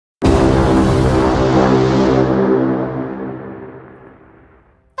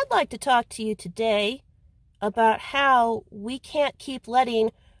like to talk to you today about how we can't keep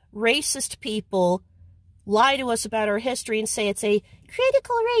letting racist people lie to us about our history and say it's a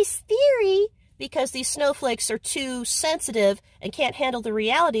critical race theory because these snowflakes are too sensitive and can't handle the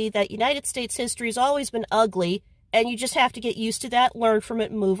reality that United States history has always been ugly, and you just have to get used to that, learn from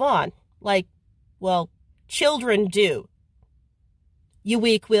it, and move on. Like, well, children do. You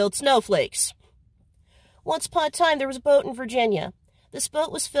weak-willed snowflakes. Once upon a time, there was a boat in Virginia. This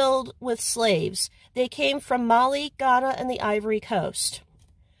boat was filled with slaves. They came from Mali, Ghana, and the Ivory Coast.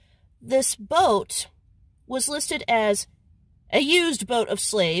 This boat was listed as a used boat of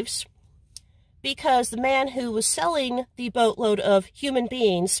slaves because the man who was selling the boatload of human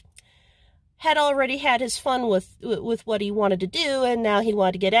beings had already had his fun with what he wanted to do, and now he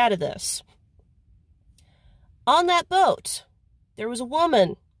wanted to get out of this. On that boat, there was a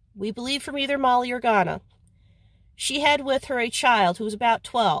woman, we believe from either Mali or Ghana. She had with her a child who was about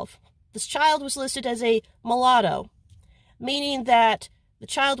 12. This child was listed as a mulatto, meaning that the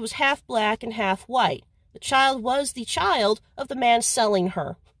child was half black and half white. The child was the child of the man selling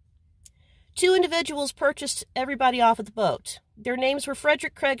her. Two individuals purchased everybody off of the boat. Their names were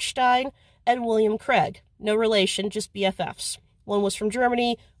Frederick Craigstein and William Craig. No relation, just BFFs. One was from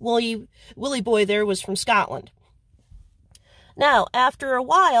Germany. Willie Boy there was from Scotland. Now, after a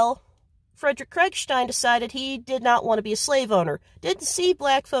while, Frederick Craigstein decided he did not want to be a slave owner. Didn't see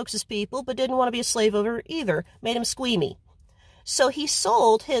black folks as people, but didn't want to be a slave owner either. Made him squeamy. So he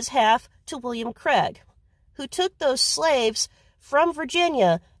sold his half to William Craig, who took those slaves from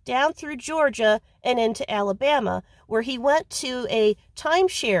Virginia down through Georgia and into Alabama, where he went to a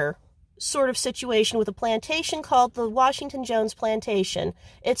timeshare sort of situation with a plantation called the Washington Jones Plantation.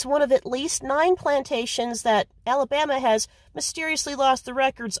 It's one of at least 9 plantations that Alabama has mysteriously lost the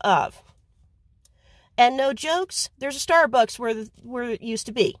records of. And no jokes, there's a Starbucks where it used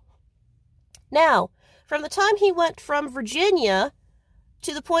to be. Now, from the time he went from Virginia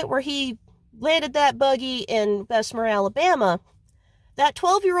to the point where he landed that buggy in Bessemer, Alabama, that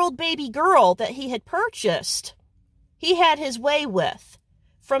 12-year-old baby girl that he had purchased, he had his way with.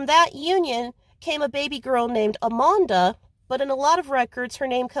 From that union came a baby girl named Amanda, but in a lot of records her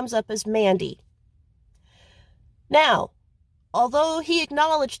name comes up as Mandy. Now, although he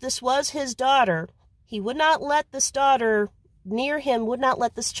acknowledged this was his daughter, he would not let this daughter near him, would not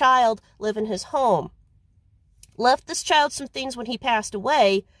let this child live in his home. Left this child some things when he passed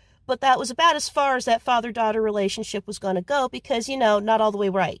away, but that was about as far as that father-daughter relationship was going to go because, you know, not all the way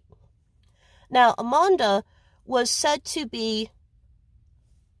right. Now, Amanda was said to be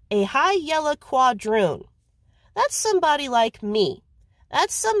a high yellow quadroon. That's somebody like me.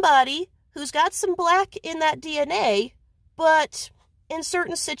 That's somebody who's got some black in that DNA, but in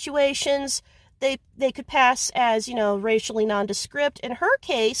certain situations, they could pass as, you know, racially nondescript. In her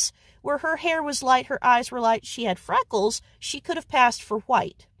case, where her hair was light, her eyes were light, she had freckles, she could have passed for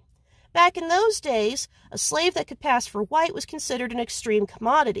white. Back in those days, a slave that could pass for white was considered an extreme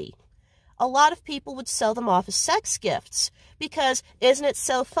commodity. A lot of people would sell them off as sex gifts because, isn't it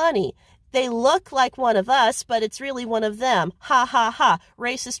so funny? They look like one of us, but it's really one of them. Ha ha ha.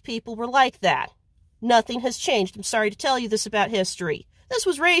 Racist people were like that. Nothing has changed. I'm sorry to tell you this about history. This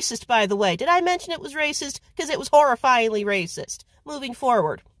was racist, by the way. Did I mention it was racist? Because it was horrifyingly racist. Moving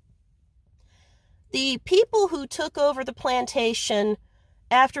forward. The people who took over the plantation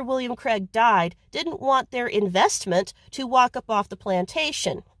after William Craig died didn't want their investment to walk up off the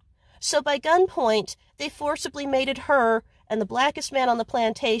plantation. So by gunpoint, they forcibly mated her and the blackest man on the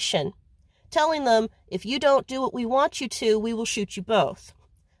plantation, telling them, if you don't do what we want you to, we will shoot you both.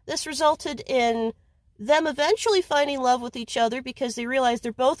 This resulted in them eventually finding love with each other because they realized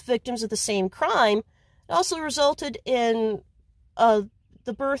they're both victims of the same crime. It also resulted in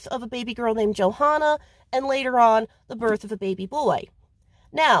the birth of a baby girl named Johanna, and later on, the birth of a baby boy.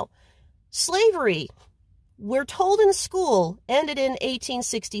 Now, slavery, we're told in school, ended in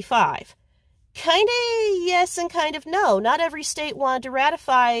 1865. Kind of yes and kind of no. Not every state wanted to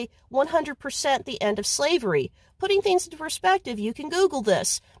ratify 100% the end of slavery. Putting things into perspective, you can Google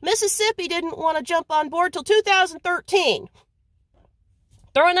this. Mississippi didn't want to jump on board till 2013.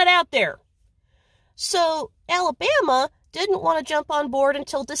 Throwing that out there. So, Alabama didn't want to jump on board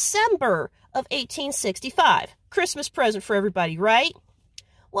until December of 1865. Christmas present for everybody, right?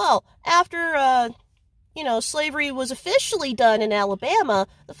 Well, after, slavery was officially done in Alabama,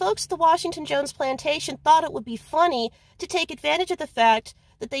 the folks at the Washington Jones Plantation thought it would be funny to take advantage of the fact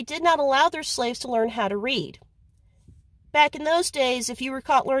that they did not allow their slaves to learn how to read. Back in those days, if you were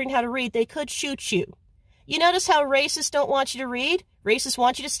caught learning how to read, they could shoot you. You notice how racists don't want you to read? Racists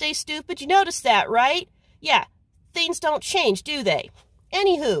want you to stay stupid? You notice that, right? Yeah, things don't change, do they?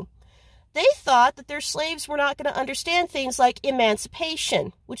 Anywho, they thought that their slaves were not going to understand things like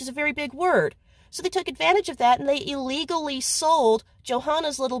emancipation, which is a very big word. So they took advantage of that, and they illegally sold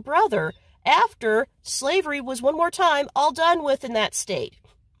Johanna's little brother after slavery was one more time all done with in that state.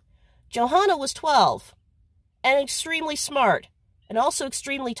 Johanna was 12 and extremely smart and also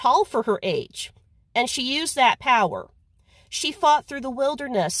extremely tall for her age, and she used that power. She fought through the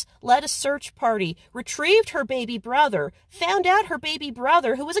wilderness, led a search party, retrieved her baby brother, found out her baby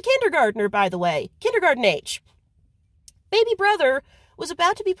brother, who was a kindergartner, by the way, kindergarten age. Baby brother was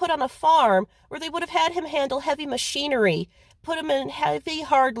about to be put on a farm where they would have had him handle heavy machinery, put him in heavy,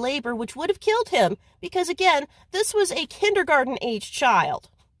 hard labor, which would have killed him, because, again, this was a kindergarten-age child.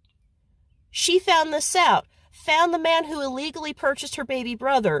 She found this out, found the man who illegally purchased her baby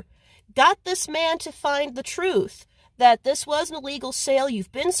brother, got this man to find the truth, that this was an illegal sale,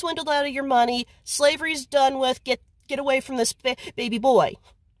 you've been swindled out of your money, slavery's done with, get away from this baby boy.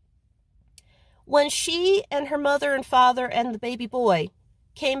 When she and her mother and father and the baby boy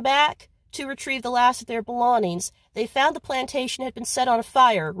came back to retrieve the last of their belongings, they found the plantation had been set on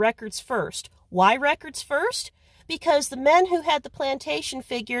fire, records first. Why records first? Because the men who had the plantation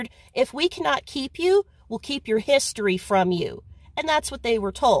figured, if we cannot keep you, we'll keep your history from you. And that's what they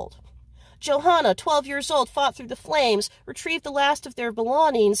were told. Johanna, 12 years old, fought through the flames, retrieved the last of their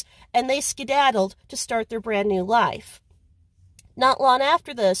belongings, and they skedaddled to start their brand new life. Not long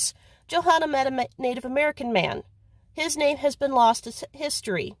after this, Johanna met a Native American man. His name has been lost to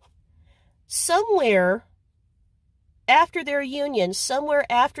history. Somewhere after their union, somewhere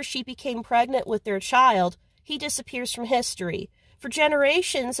after she became pregnant with their child, he disappears from history. For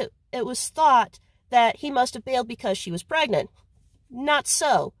generations, it was thought that he must have bailed because she was pregnant. Not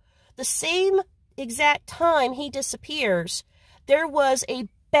so. The same exact time he disappears, there was a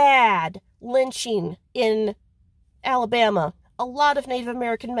bad lynching in Alabama. A lot of Native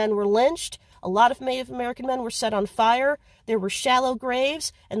American men were lynched. A lot of Native American men were set on fire. There were shallow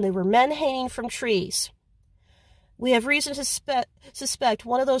graves, and there were men hanging from trees. We have reason to suspect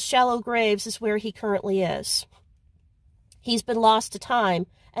one of those shallow graves is where he currently is. He's been lost to time,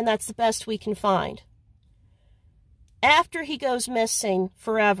 and that's the best we can find. After he goes missing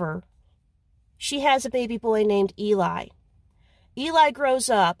forever, she has a baby boy named Eli. Eli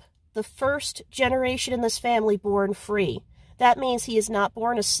grows up, the first generation in this family born free. That means he is not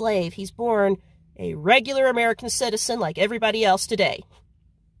born a slave. He's born a regular American citizen like everybody else today.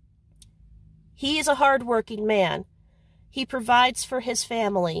 He is a hardworking man. He provides for his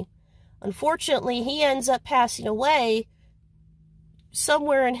family. Unfortunately, he ends up passing away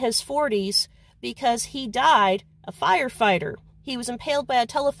somewhere in his 40s because he died a firefighter. He was impaled by a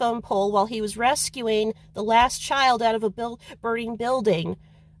telephone pole while he was rescuing the last child out of a burning building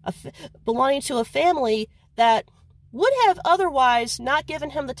belonging to a family that would have otherwise not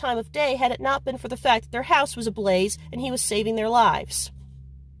given him the time of day had it not been for the fact that their house was ablaze and he was saving their lives.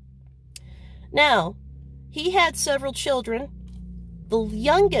 Now, he had several children. The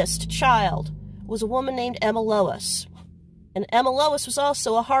youngest child was a woman named Emma Lois. And Emma Lois was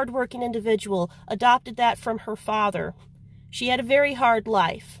also a hard-working individual, adopted that from her father. She had a very hard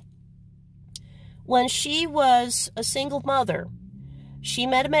life. When she was a single mother, she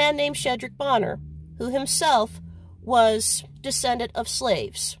met a man named Shedrick Bonner, who himself was descendant of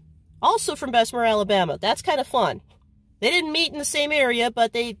slaves, also from Bessemer, Alabama. That's kind of fun. They didn't meet in the same area,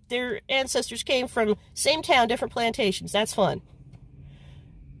 but their ancestors came from same town, different plantations. That's fun.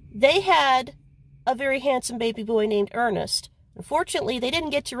 They had a very handsome baby boy named Ernest. Unfortunately, they didn't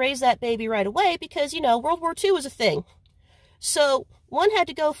get to raise that baby right away because, World War II was a thing. So one had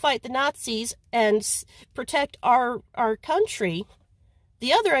to go fight the Nazis and protect our country.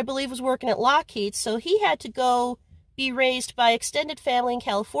 The other, I believe, was working at Lockheed, so he had to go be raised by extended family in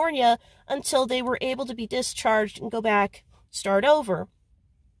California until they were able to be discharged and go back, start over.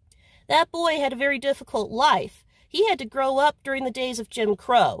 That boy had a very difficult life. He had to grow up during the days of Jim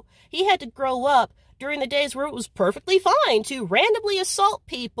Crow. He had to grow up during the days where it was perfectly fine to randomly assault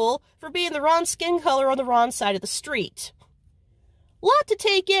people for being the wrong skin color on the wrong side of the street. A lot to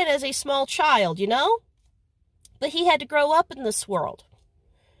take in as a small child, But he had to grow up in this world.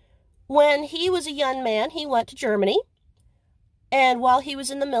 When he was a young man, he went to Germany. And while he was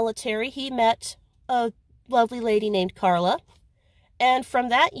in the military, he met a lovely lady named Carla. And from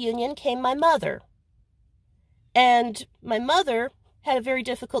that union came my mother. And my mother had a very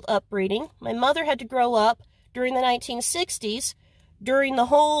difficult upbringing. My mother had to grow up during the 1960s, during the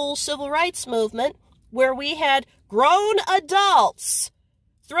whole civil rights movement, where we had grown adults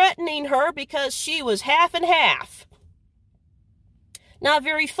threatening her because she was half and half. Not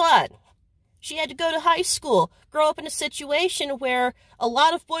very fun. She had to go to high school, grow up in a situation where a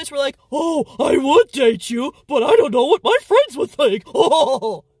lot of boys were like, oh, I would date you, but I don't know what my friends would think.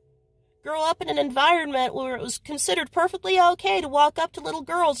 Oh. Grow up in an environment where it was considered perfectly okay to walk up to little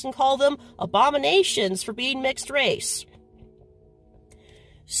girls and call them abominations for being mixed race.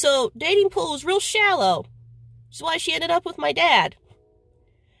 So dating pool was real shallow. That's why she ended up with my dad.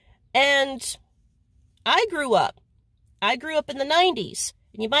 And I grew up. I grew up in the 90s.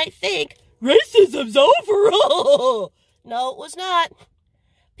 And you might think, racism's over. No, it was not.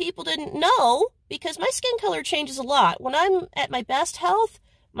 People didn't know because my skin color changes a lot. When I'm at my best health,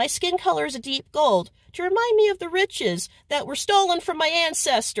 my skin color is a deep gold to remind me of the riches that were stolen from my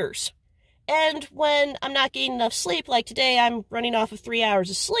ancestors. And when I'm not getting enough sleep, like today I'm running off of 3 hours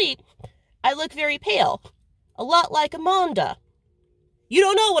of sleep, I look very pale. A lot like Amanda. You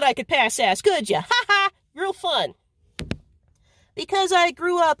don't know what I could pass as, could you? Ha ha! Real fun. Because I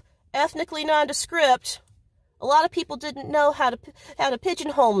grew up ethnically nondescript, a lot of people didn't know how to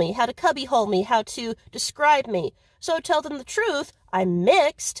pigeonhole me, how to cubbyhole me, how to describe me. So to tell them the truth, I'm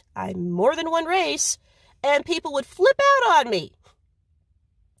mixed, I'm more than one race, and people would flip out on me.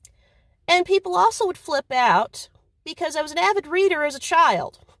 And people also would flip out because I was an avid reader as a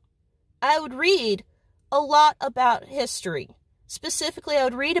child. I would read a lot about history. Specifically, I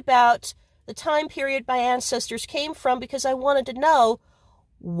would read about the time period my ancestors came from because I wanted to know,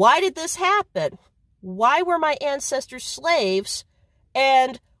 why did this happen? Why were my ancestors slaves?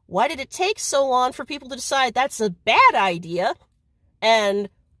 And why did it take so long for people to decide that's a bad idea? And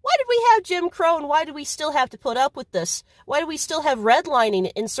why did we have Jim Crow, and why do we still have to put up with this? Why do we still have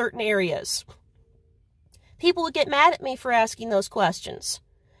redlining in certain areas? People would get mad at me for asking those questions.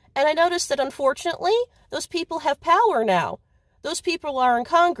 And I noticed that, unfortunately, those people have power now. Those people are in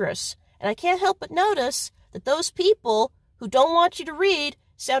Congress. And I can't help but notice that those people who don't want you to read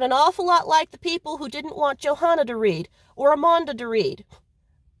sound an awful lot like the people who didn't want Johanna to read or Amanda to read.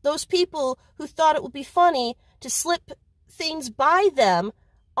 Those people who thought it would be funny to slip things by them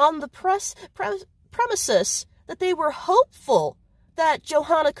on the premises that they were hopeful that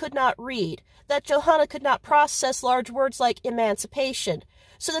Johanna could not read, that Johanna could not process large words like emancipation,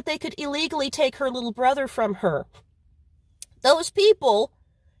 so that they could illegally take her little brother from her. Those people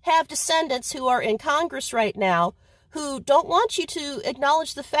have descendants who are in Congress right now who don't want you to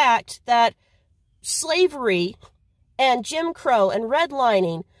acknowledge the fact that slavery and Jim Crow and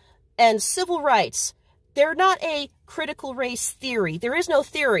redlining and civil rights, they're not a critical race theory. There is no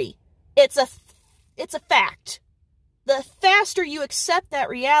theory. It's a fact. The faster you accept that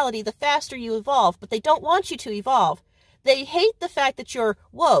reality, the faster you evolve. But they don't want you to evolve. They hate the fact that you're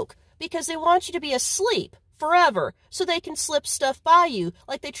woke because they want you to be asleep forever so they can slip stuff by you,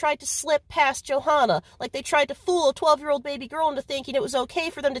 like they tried to slip past Johanna, like they tried to fool a 12-year-old baby girl into thinking it was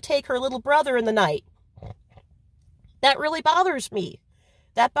okay for them to take her little brother in the night. That really bothers me.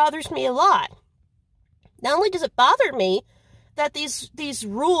 That bothers me a lot. Not only does it bother me that these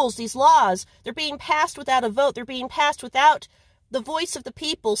rules, these laws, they're being passed without a vote, they're being passed without the voice of the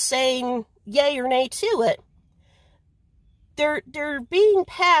people saying yay or nay to it. They're being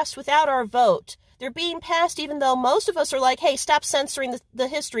passed without our vote. They're being passed even though most of us are like, hey, stop censoring the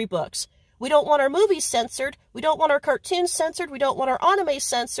history books. We don't want our movies censored. We don't want our cartoons censored. We don't want our anime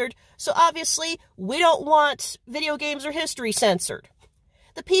censored. So obviously, we don't want video games or history censored.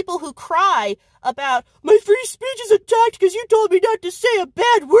 The people who cry about, my free speech is attacked because you told me not to say a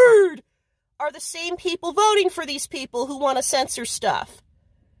bad word, are the same people voting for these people who want to censor stuff.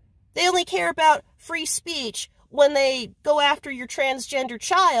 They only care about free speech when they go after your transgender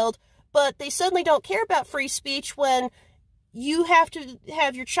child, but they suddenly don't care about free speech when you have to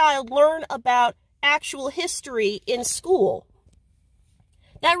have your child learn about actual history in school.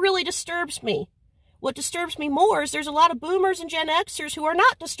 That really disturbs me. What disturbs me more is there's a lot of boomers and Gen Xers who are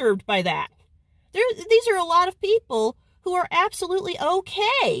not disturbed by that. These are a lot of people who are absolutely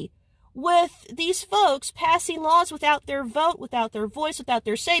okay with these folks passing laws without their vote, without their voice, without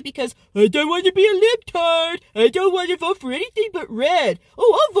their say, because I don't want to be a libtard. I don't want to vote for anything but red.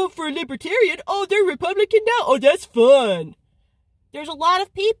 Oh, I'll vote for a libertarian. Oh, they're Republican now. Oh, that's fun. There's a lot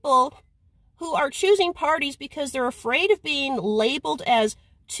of people who are choosing parties because they're afraid of being labeled as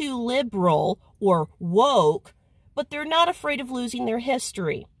too liberal or woke, but they're not afraid of losing their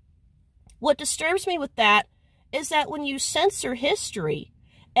history. What disturbs me with that is that when you censor history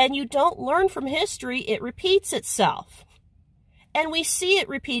and you don't learn from history, it repeats itself. And we see it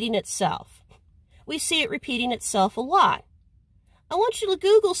repeating itself. We see it repeating itself a lot. I want you to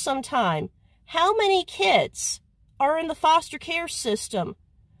Google sometime how many kids are in the foster care system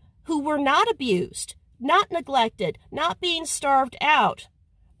who were not abused, not neglected, not being starved out,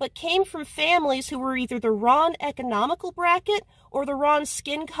 but came from families who were either the wrong economical bracket or the wrong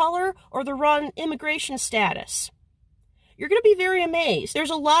skin color or the wrong immigration status. You're going to be very amazed. There's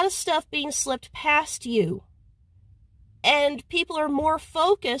a lot of stuff being slipped past you. And people are more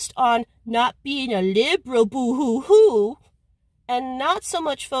focused on not being a liberal boo-hoo-hoo and not so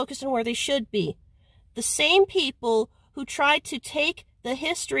much focused on where they should be. The same people who tried to take the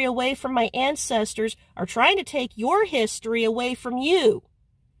history away from my ancestors are trying to take your history away from you,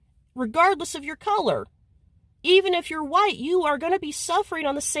 regardless of your color. Even if you're white, you are going to be suffering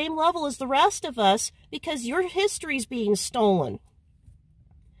on the same level as the rest of us because your history is being stolen.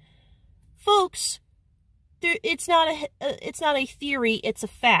 Folks, it's not a theory, it's a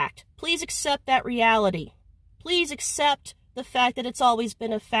fact. Please accept that reality. Please accept the fact that it's always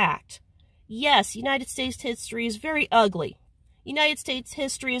been a fact. Yes, United States history is very ugly. United States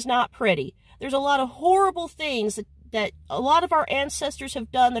history is not pretty. There's a lot of horrible things that a lot of our ancestors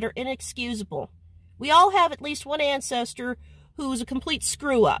have done that are inexcusable. We all have at least one ancestor who was a complete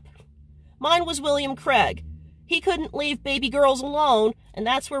screw-up. Mine was William Craig. He couldn't leave baby girls alone, and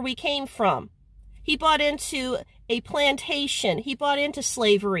that's where we came from. He bought into a plantation. He bought into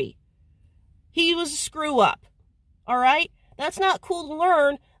slavery. He was a screw-up. All right? That's not cool to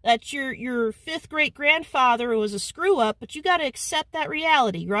learn that your fifth great-grandfather was a screw-up, but you got to accept that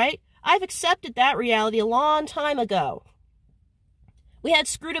reality, right? I've accepted that reality a long time ago. We had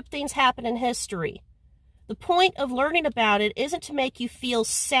screwed-up things happen in history. The point of learning about it isn't to make you feel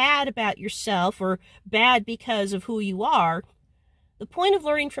sad about yourself or bad because of who you are. The point of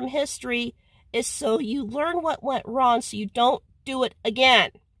learning from history is so you learn what went wrong so you don't do it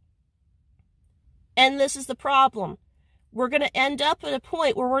again. And this is the problem. We're going to end up at a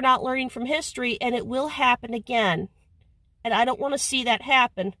point where we're not learning from history, and it will happen again. And I don't want to see that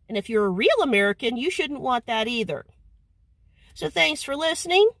happen. And if you're a real American, you shouldn't want that either. So thanks for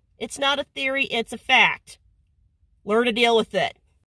listening. It's not a theory, it's a fact. Learn to deal with it.